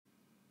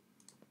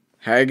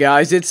Hey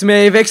guys, it's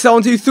me,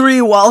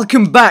 Vic723.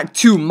 Welcome back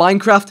to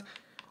Minecraft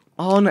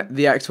on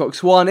the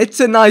Xbox One. It's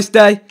a nice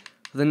day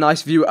with a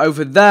nice view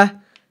over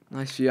there,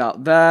 nice view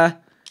out there,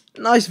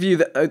 nice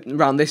view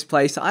around this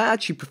place. I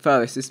actually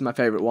prefer this. This is my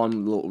favourite one. A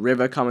little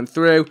river coming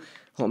through,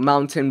 a little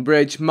mountain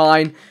bridge,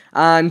 mine,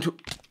 and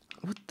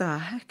what the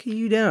heck are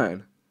you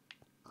doing?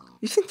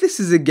 You think this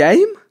is a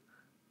game?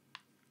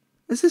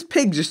 Is this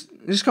pig just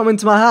come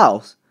into my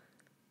house?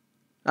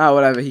 Oh,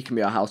 whatever, he can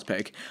be our house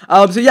pig.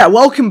 So yeah,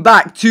 welcome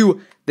back to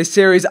this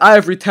series. I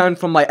have returned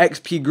from my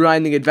XP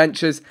grinding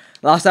adventures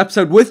last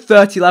episode with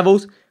 30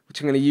 levels,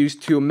 which I'm going to use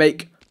to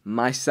make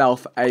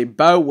myself a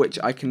bow, which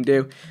I can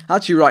do.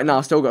 Actually, right now,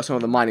 I've still got some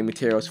of the mining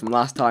materials from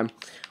last time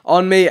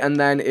on me, and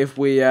then if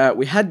we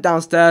head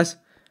downstairs,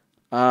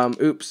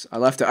 oops, I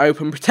left it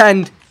open,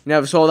 pretend you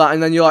never saw that,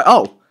 and then you're like,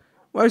 oh,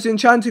 where's the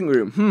enchanting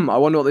room? I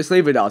wonder what this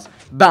lever does.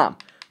 Bam,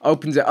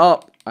 opens it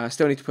up. I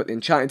still need to put the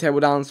enchanting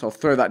table down, so I'll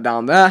throw that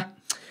down there.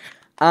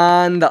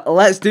 And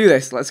let's do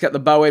this. Let's get the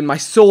bow in. My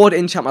sword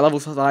enchant, my level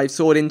 5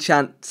 sword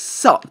enchant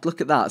sucked. Look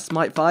at that.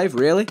 Smite 5,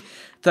 really?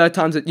 Third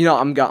time's it. You know,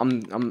 I'm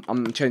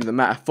changing the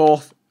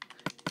meta.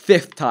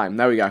 Fifth time.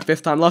 There we go.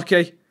 Fifth time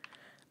lucky.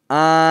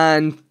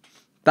 And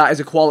that is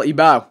a quality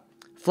bow.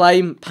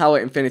 Flame, power,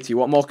 infinity.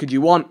 What more could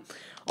you want?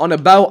 On a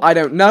bow, I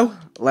don't know.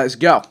 Let's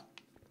go.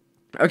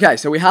 Okay,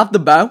 so we have the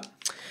bow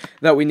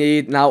that we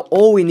need. Now,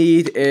 all we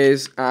need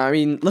is, I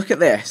mean, look at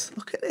this.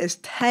 Look at this.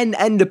 10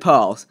 ender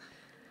pearls.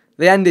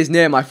 The end is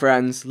near, my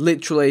friends,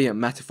 literally and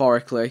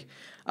metaphorically.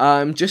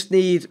 Just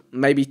need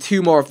maybe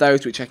 2 more of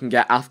those, which I can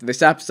get after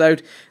this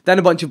episode. Then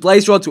a bunch of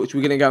blaze rods, which we're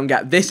going to go and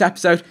get this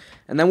episode.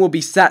 And then we'll be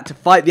set to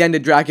fight the Ender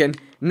Dragon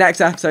next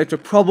episode for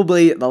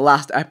probably the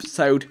last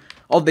episode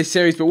of this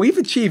series. But we've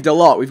achieved a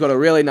lot. We've got a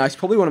really nice,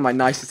 probably one of my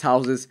nicest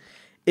houses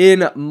in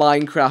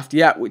Minecraft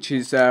yet, which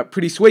is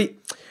pretty sweet.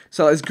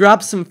 So let's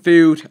grab some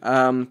food,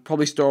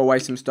 probably store away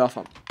some stuff.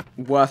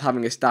 Worth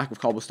having a stack of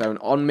cobblestone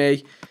on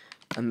me.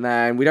 And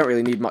then we don't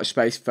really need much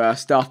space for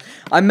stuff.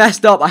 I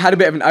messed up. I had a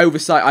bit of an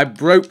oversight. I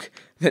broke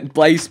the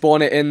blaze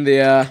spawner in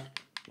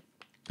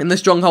the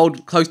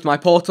stronghold close to my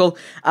portal,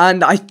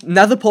 and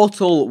nether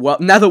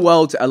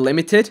worlds are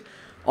limited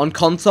on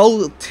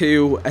console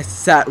to a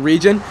set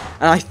region,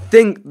 and I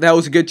think there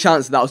was a good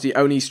chance that was the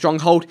only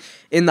stronghold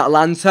in that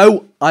land.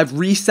 So I've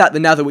reset the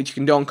nether, which you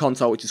can do on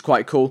console, which is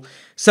quite cool.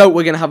 So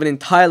we're going to have an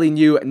entirely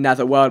new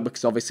nether world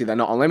because obviously they're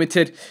not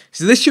unlimited.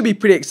 So this should be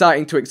pretty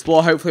exciting to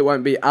explore. Hopefully it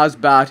won't be as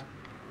bad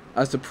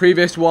as the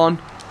previous one.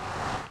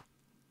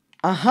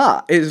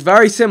 Aha, it's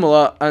very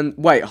similar, and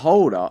wait,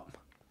 hold up,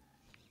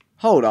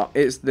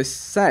 it's the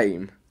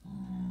same.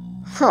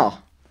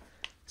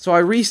 So I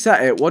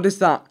reset it. What is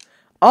that?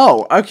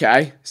 Oh,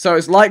 okay, so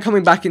it's like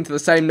coming back into the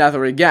same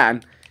nether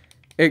again,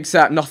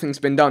 except nothing's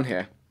been done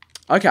here.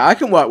 Okay, I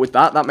can work with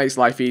that. That makes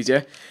life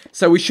easier.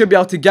 So we should be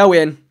able to go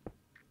in,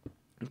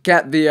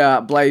 get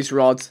the blaze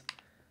rods,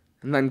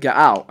 and then get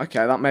out.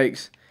 Okay, that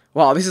makes,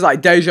 wow, this is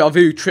like deja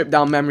vu, trip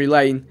down memory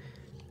lane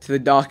to the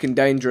dark and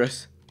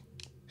dangerous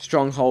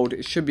stronghold.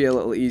 It should be a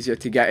little easier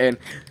to get in.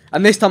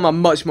 And this time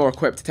I'm much more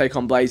equipped to take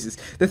on blazes.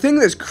 The thing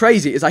that's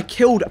crazy is I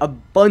killed a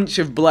bunch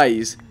of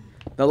blaze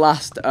the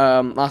last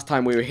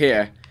time we were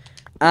here.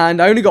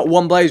 And I only got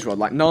 1 blaze rod.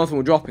 Like, none of them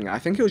were dropping it. I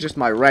think it was just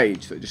my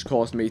rage that just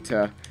caused me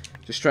to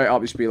just straight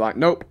up just be like,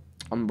 nope,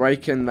 I'm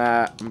breaking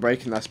their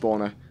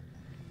spawner.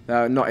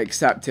 They're not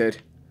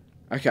accepted.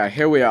 Okay,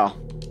 here we are.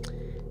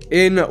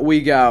 In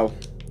we go.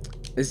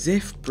 As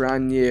if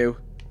brand new.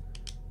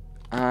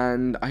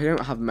 And I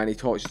don't have many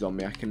torches on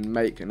me. I can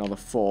make another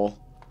 4,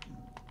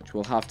 which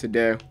we'll have to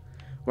do.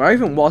 Where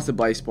even was the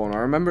blaze spawner? I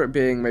remember it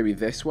being maybe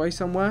this way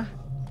somewhere.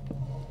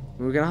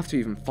 We're going to have to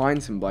even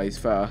find some blaze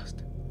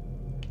first.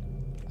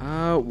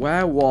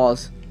 Where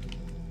was...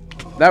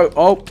 There,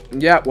 oh,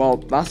 yeah, well,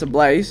 that's a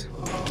blaze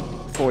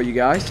for you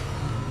guys.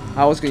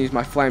 I was going to use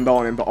my flame bow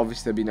on him, but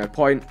obviously there'd be no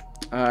point.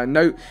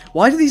 No,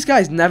 why do these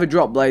guys never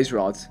drop blaze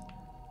rods?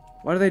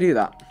 Why do they do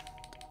that?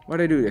 Why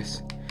do they do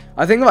this?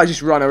 I think if I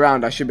just run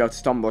around, I should be able to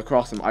stumble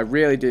across them. I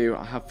really do.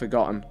 I have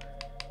forgotten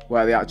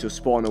where the actual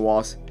spawner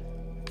was.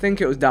 I think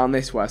it was down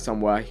this way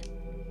somewhere.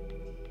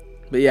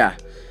 But yeah.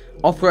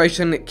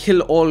 Operation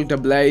Kill All the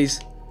Blaze.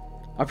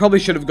 I probably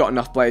should have got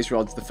enough blaze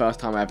rods the first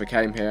time I ever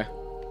came here.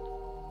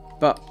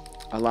 But,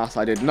 alas,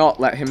 I did not.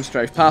 Let him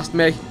strafe past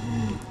me.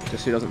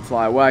 Just so he doesn't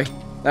fly away.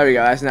 There we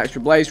go. There's an extra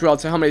blaze rod.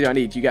 So how many do I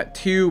need? You get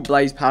 2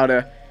 blaze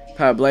powder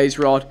per blaze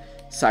rod.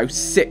 So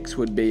 6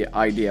 would be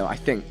ideal, I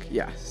think.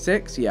 Yeah,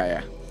 6?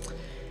 Yeah.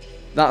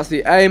 That's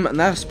the aim, and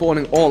they're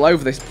spawning all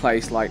over this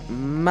place like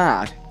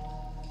mad.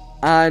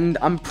 And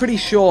I'm pretty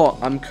sure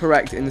I'm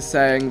correct in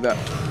saying that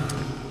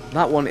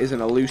that one is an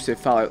elusive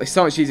fellow. It's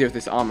so much easier with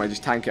this armor, I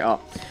just tank it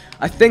up.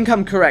 I think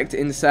I'm correct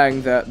in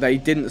saying that they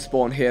didn't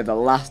spawn here the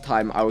last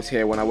time I was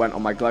here when I went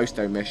on my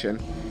glowstone mission.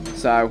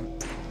 So,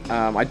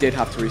 I did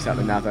have to reset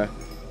the nether.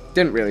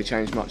 Didn't really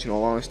change much in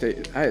all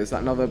honesty. Hey, is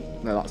that another...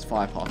 No, that's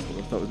 5 particles.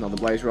 I thought it was another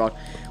blaze rod.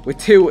 We're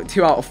 2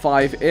 out of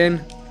 5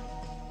 in.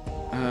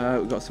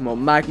 We've got some more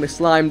magma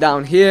slime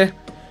down here.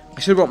 I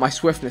should have brought my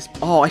swiftness.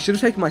 Oh, I should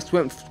have taken my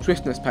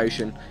swiftness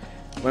potion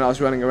when I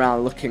was running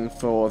around looking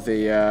for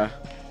the,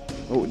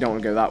 oh, don't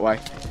want to go that way.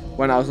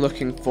 When I was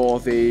looking for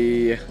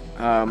the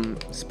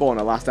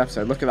spawner last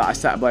episode. Look at that, I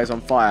set a blaze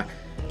on fire.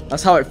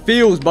 That's how it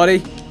feels, buddy.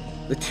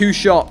 The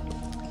 2-shot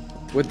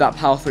with that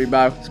power 3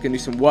 bow. It's going to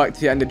do some work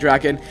to the Ender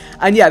Dragon.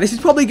 And yeah, this is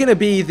probably going to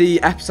be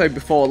the episode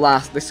before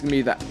last. This is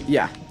going to be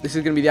this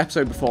is going to be the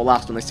episode before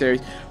last on this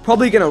series.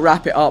 Probably going to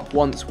wrap it up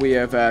once we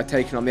have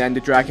taken on the Ender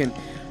Dragon.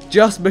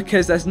 Just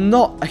because there's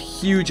not a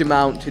huge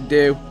amount to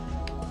do.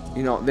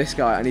 You know, this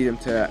guy, I need him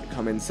to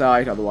come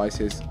inside. Otherwise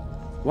his...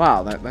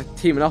 Wow, they're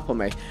teaming up on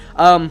me.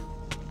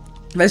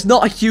 There's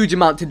not a huge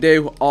amount to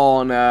do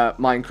on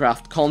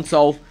Minecraft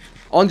console.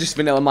 On just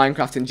vanilla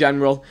Minecraft in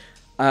general.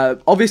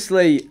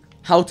 Obviously...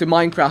 How to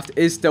Minecraft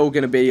is still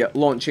going to be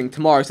launching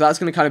tomorrow, so that's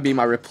going to kind of be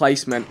my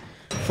replacement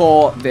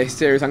for this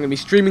series. I'm going to be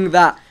streaming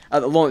that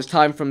at the launch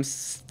time from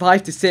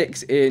 5 to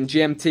 6 in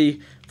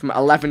GMT, from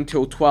 11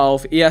 till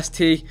 12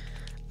 EST,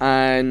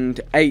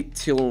 and 8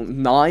 till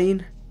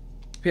 9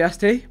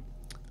 PST,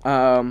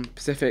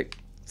 Pacific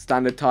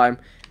Standard Time.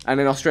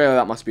 And in Australia,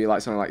 that must be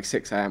like something like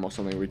 6 AM or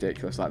something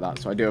ridiculous like that,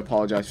 so I do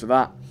apologise for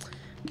that.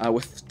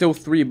 With still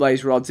 3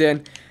 blaze rods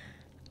in.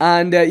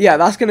 And yeah,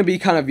 that's going to be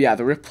kind of,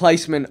 the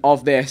replacement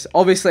of this.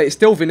 Obviously, it's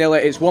still vanilla.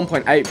 It's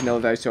 1.8 vanilla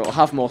though, so it'll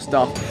have more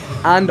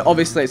stuff. And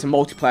obviously, it's a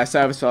multiplayer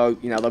server, so,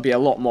 you know, there'll be a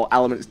lot more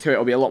elements to it.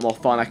 It'll be a lot more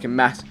fun. I can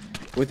mess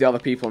with the other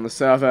people on the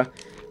server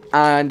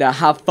and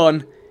have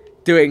fun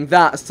doing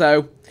that.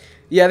 So,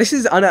 yeah, this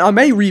is... And I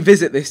may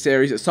revisit this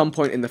series at some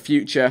point in the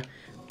future,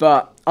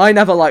 but I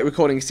never like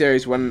recording a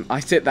series when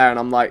I sit there and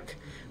I'm like,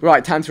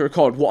 right, time to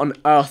record. What on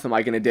earth am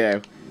I going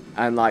to do?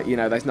 And, like, you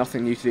know, there's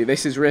nothing new to do.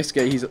 This is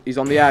risky. He's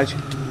on the edge.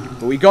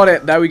 But we got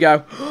it. There we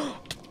go.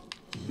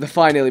 The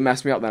fire nearly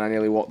messed me up then. I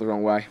nearly walked the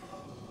wrong way.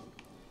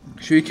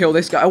 Should we kill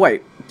this guy? Oh,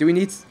 wait. Do we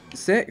need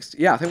 6?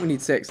 Yeah, I think we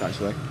need 6,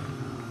 actually.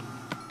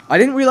 I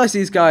didn't realize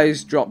these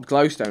guys dropped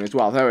glowstone as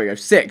well. There we go.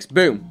 6.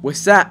 Boom. We're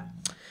set.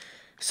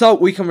 So,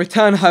 we can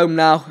return home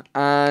now.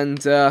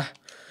 And,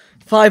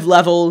 5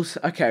 levels.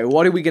 Okay,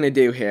 what are we going to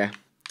do here?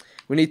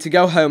 We need to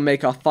go home,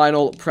 make our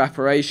final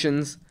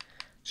preparations.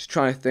 Just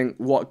trying to think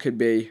what could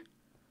be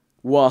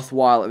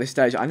worthwhile at this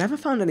stage. I never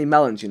found any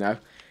melons, you know.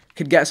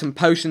 Could get some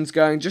potions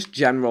going. Just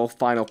general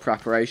final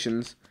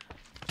preparations.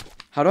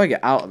 How do I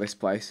get out of this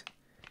place?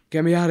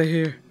 Get me out of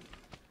here.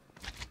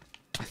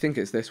 I think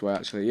it's this way,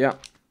 actually. Yeah.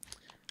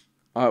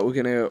 Alright, we're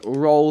going to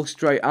roll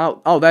straight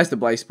out. Oh, there's the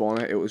blaze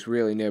spawner. It was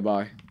really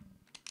nearby.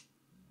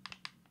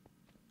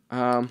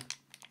 I'll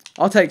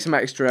take some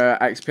extra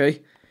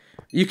XP.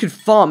 You could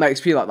farm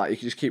XP like that. You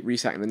could just keep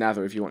resetting the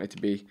nether if you wanted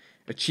to be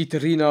a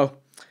cheaterino.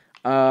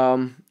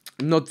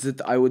 Not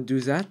that I would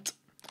do that.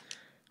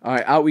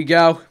 Alright, out we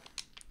go.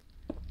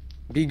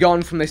 Be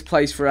gone from this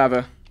place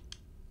forever.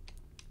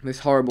 This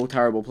horrible,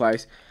 terrible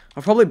place.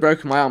 I've probably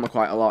broken my armor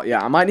quite a lot.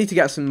 Yeah, I might need to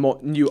get some more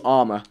new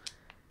armor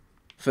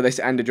for this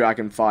Ender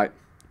Dragon fight.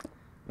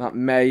 That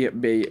may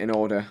be in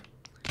order.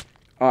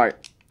 Alright.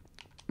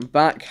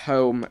 Back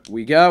home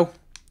we go.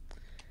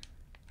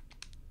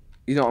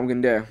 You know what I'm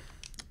going to do?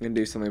 I'm going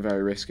to do something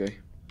very risky.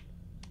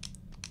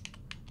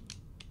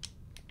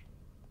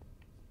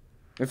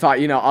 In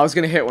fact, you know, I was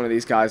going to hit one of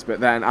these guys, but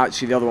then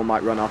actually the other one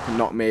might run up and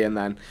knock me, and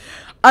then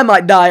I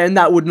might die, and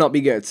that would not be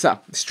good. So,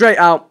 straight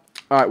out.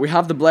 Alright, we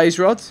have the blaze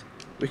rods.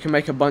 We can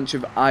make a bunch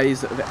of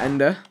eyes of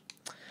ender.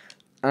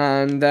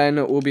 And then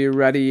we'll be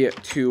ready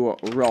to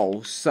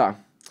roll. So,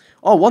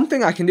 oh, one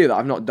thing I can do that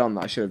I've not done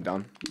that I should have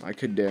done, I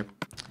could do,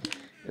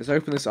 is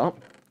open this up.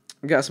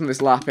 And get some of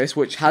this lapis,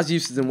 which has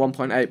uses in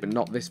 1.8, but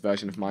not this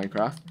version of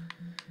Minecraft.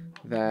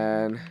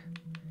 Then,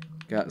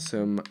 get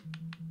some...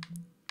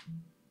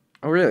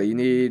 Oh, really? You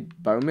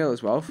need bone meal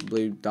as well for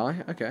blue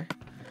dye? Okay.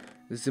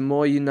 The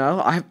more you know.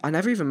 I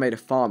never even made a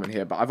farm in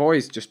here, but I've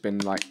always just been,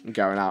 like,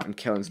 going out and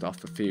killing stuff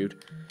for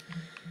food.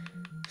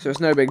 So it's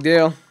no big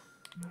deal.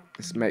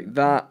 Let's make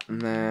that,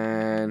 and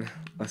then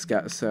let's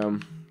get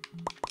some,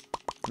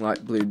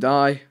 like, blue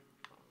dye.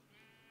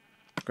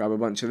 Grab a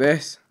bunch of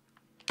this.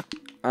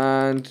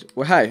 And,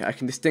 well, hey, I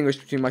can distinguish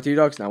between my 2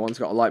 dogs now. One's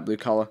got a light blue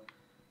colour.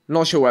 I'm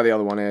not sure where the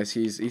other one is.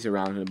 He's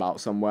around and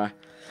about somewhere.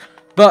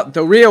 But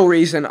the real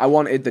reason I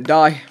wanted the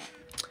dye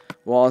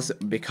was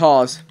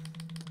because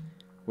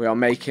we are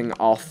making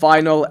our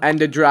final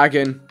Ender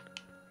Dragon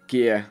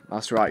gear.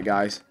 That's right,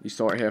 guys. You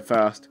saw it here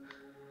first.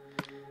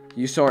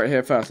 You saw it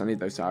here first. I need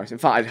those arrows. In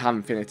fact, I have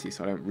infinity,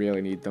 so I don't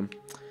really need them.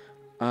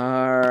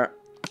 Yeah,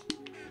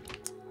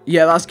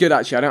 that's good,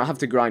 actually. I don't have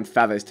to grind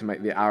feathers to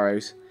make the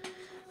arrows.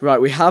 Right,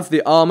 we have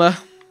the armor,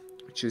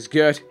 which is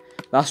good.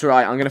 That's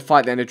right, I'm going to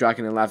fight the Ender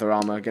Dragon in leather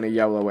armor. I'm going to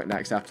YOLO it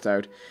next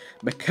episode.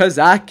 Because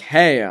I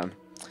can.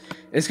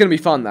 It's going to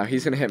be fun, though.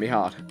 He's going to hit me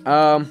hard.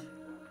 How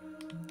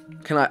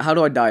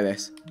do I dye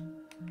this?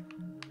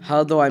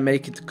 How do I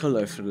make it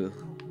colorful?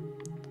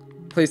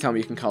 Please tell me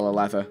you can color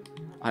leather.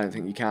 I don't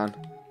think you can.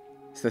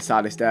 It's the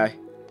saddest day.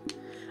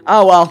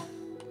 Oh, well.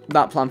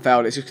 That plan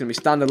failed. It's just going to be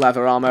standard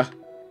leather armor.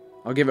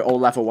 I'll give it all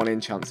level 1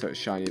 enchant so it's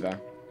shiny, though.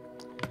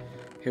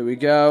 Here we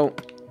go.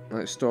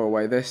 Let's store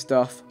away this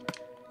stuff.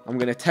 I'm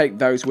going to take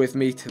those with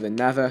me to the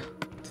nether.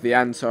 To the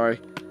end, sorry.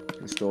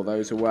 can store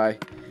those away.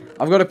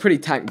 I've got a pretty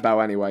tank bow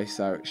anyway,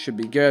 so it should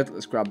be good.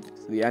 Let's grab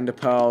the ender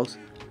pearls.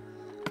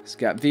 Let's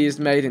get these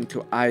made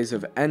into eyes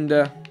of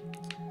ender.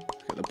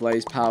 Get the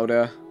blaze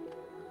powder.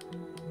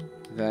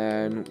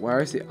 Then, where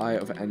is the eye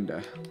of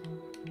ender?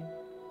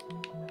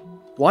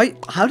 Why?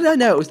 How did I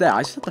know it was there?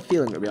 I just had the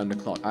feeling it would be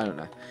underclocked. I don't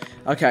know.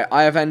 Okay,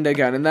 eye of ender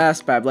going in there.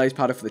 Spare blaze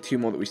powder for the 2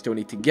 more that we still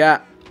need to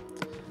get.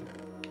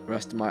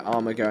 Rest of my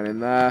armor going in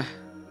there.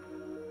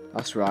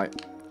 That's right.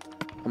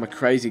 I'm a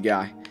crazy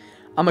guy.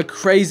 I'm a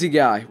crazy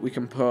guy. We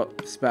can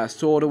put spare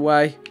sword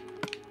away.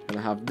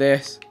 Gonna have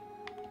this.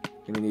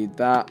 Gonna need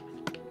that.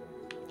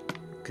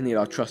 Gonna need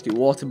our trusty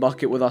water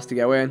bucket with us to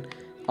go in.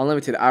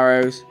 Unlimited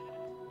arrows.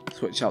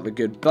 Switch out the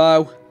good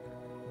bow.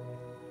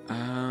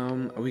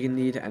 Are we gonna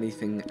need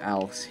anything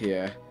else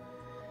here?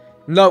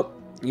 Nope.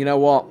 You know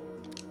what?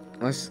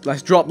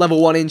 Let's drop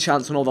level 1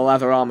 enchants on all the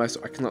leather armor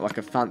so I can look like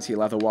a fancy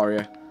leather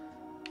warrior.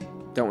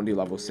 Don't want to do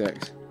level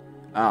 6.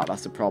 Ah,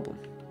 that's the problem.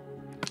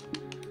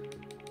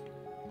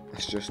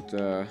 Let's just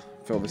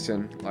fill this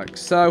in like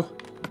so.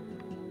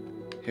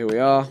 Here we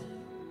are.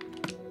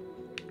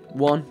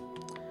 1.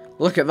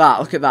 Look at that.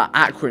 Look at that.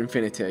 Aqua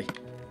Infinity.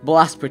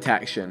 Blast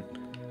Protection.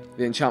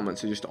 The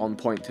enchantments are just on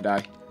point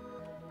today.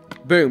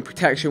 Boom.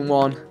 Protection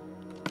 1.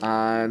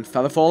 And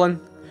Feather Falling.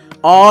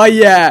 Oh,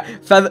 yeah.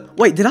 Feather.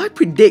 Wait, did I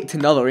predict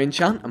another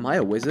enchant? Am I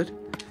a wizard?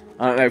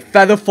 I don't know.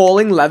 Feather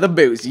Falling Leather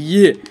Boots.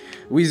 Yeah.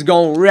 We's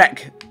gonna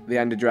wreck the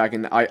Ender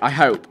Dragon, I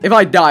hope. If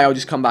I die, I'll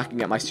just come back and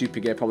get my super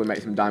gear, probably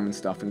make some diamond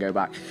stuff and go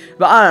back.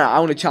 But I don't know, I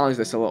want to challenge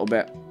this a little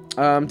bit.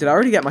 Did I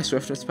already get my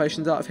swiftness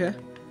potions out of here?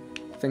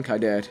 I think I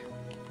did.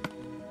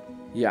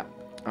 Yeah.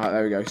 Alright,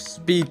 there we go.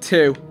 Speed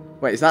 2.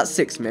 Wait, is that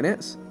 6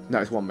 minutes? No,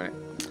 it's 1 minute.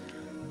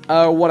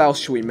 What else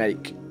should we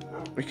make?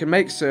 We can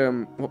make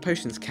some... What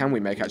potions can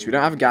we make, actually? We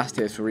don't have gas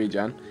tears for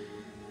regen.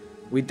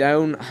 We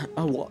don't...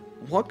 Oh,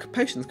 what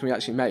potions can we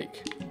actually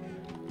make?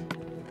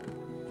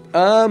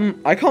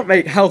 I can't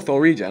make health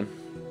or regen.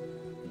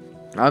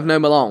 I have no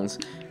melons.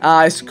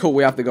 Ah, it's cool.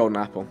 We have the golden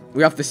apple.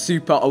 We have the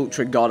super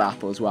ultra god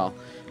apple as well.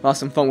 We'll have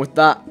some fun with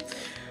that.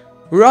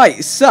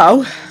 Right,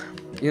 so,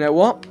 you know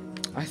what?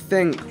 I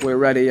think we're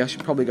ready. I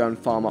should probably go and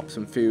farm up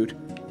some food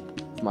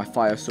for my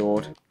fire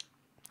sword.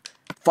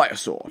 Fire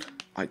sword,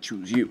 I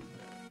choose you.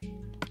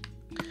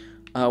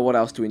 What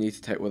else do we need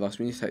to take with us?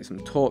 We need to take some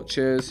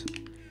torches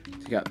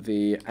to get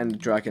the Ender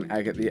Dragon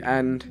egg at the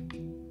end.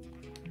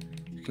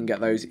 We can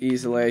get those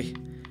easily.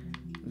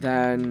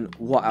 Then,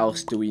 what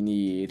else do we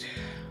need?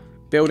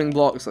 Building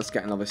blocks. Let's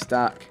get another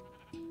stack.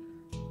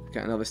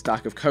 Get another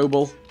stack of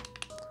cobble.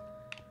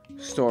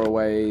 Store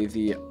away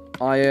the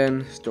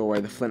iron. Store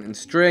away the flint and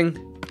string.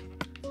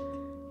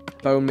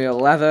 Bone meal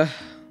leather.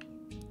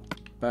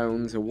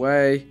 Bones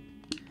away.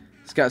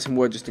 Let's get some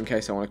wood just in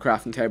case I want a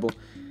crafting table.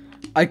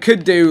 I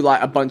could do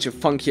like a bunch of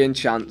funky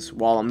enchants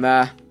while I'm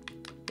there,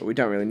 but we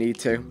don't really need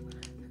to.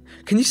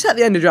 Can you set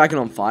the Ender Dragon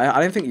on fire? I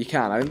don't think you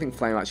can. I don't think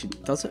flame actually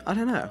does it. I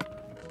don't know.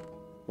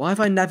 Why have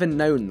I never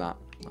known that?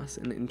 That's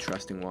an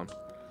interesting one.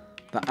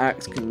 The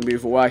axe can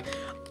move away.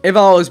 If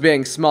I was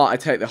being smart, I'd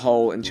take the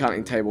whole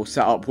enchanting table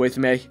set up with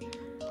me.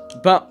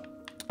 But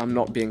I'm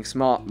not being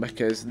smart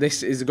because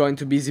this is going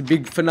to be the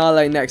big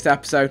finale next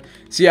episode.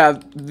 So yeah,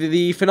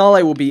 the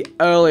finale will be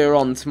earlier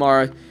on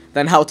tomorrow.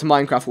 Then How to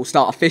Minecraft will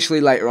start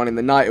officially later on in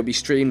the night. It'll be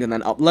streamed and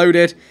then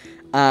uploaded.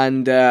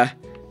 And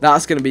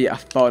that's going to be a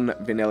fun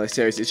vanilla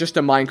series. It's just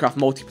a Minecraft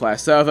multiplayer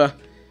server.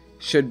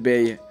 Should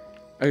be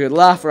a good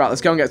laugh. Alright,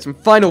 let's go and get some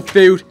final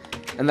food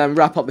and then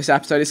wrap up this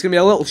episode. It's going to be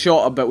a little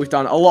shorter, but we've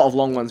done a lot of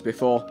long ones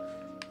before.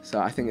 So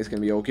I think it's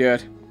going to be all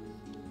good.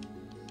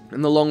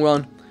 In the long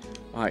run,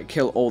 alright,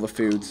 kill all the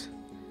foods.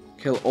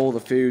 Kill all the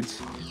foods.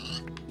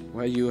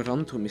 Where you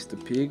run to,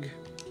 Mr. Pig?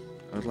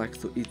 I'd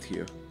like to eat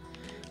you.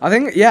 I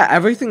think, yeah,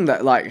 everything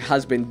that, like,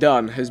 has been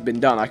done has been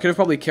done. I could have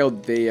probably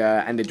killed the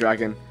Ender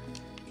Dragon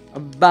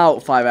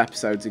about 5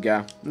 episodes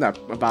ago. No,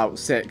 about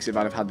 6 if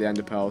I'd have had the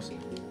Ender Pearls.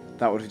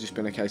 That would have just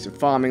been a case of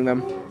farming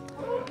them.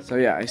 So,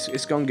 yeah,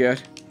 it's gone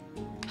good.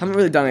 Haven't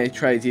really done any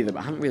trades either, but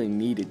I haven't really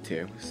needed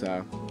to.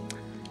 So,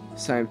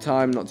 same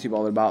time, not too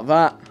bothered about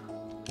that.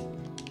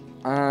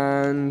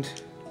 And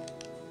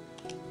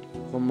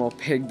one more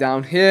pig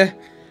down here.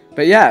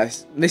 But, yeah,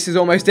 this is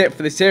almost it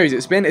for the series.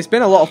 It's been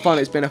a lot of fun.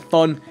 It's been a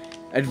fun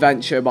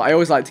adventure, but I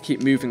always like to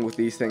keep moving with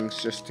these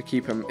things just to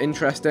keep them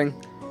interesting.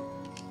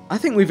 I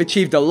think we've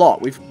achieved a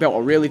lot. We've built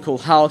a really cool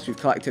house. We've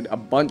collected a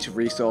bunch of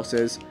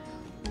resources.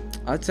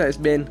 I'd say it's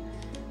been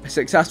a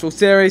successful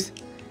series.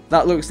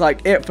 That looks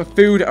like it for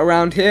food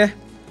around here.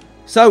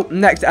 So,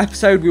 next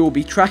episode, we will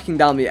be tracking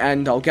down the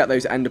end. I'll get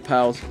those Ender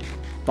Pearls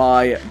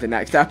by the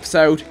next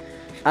episode.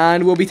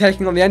 And we'll be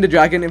taking on the Ender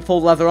Dragon in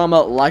full leather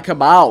armor like a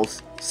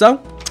mouse. So,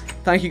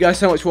 thank you guys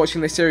so much for watching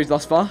this series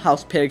thus far.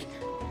 House Pig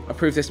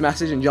approves this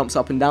message and jumps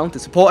up and down to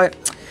support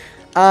it.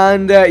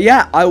 And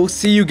yeah, I will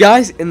see you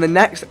guys in the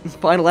next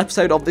final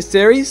episode of this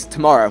series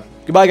tomorrow.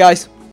 Goodbye, guys.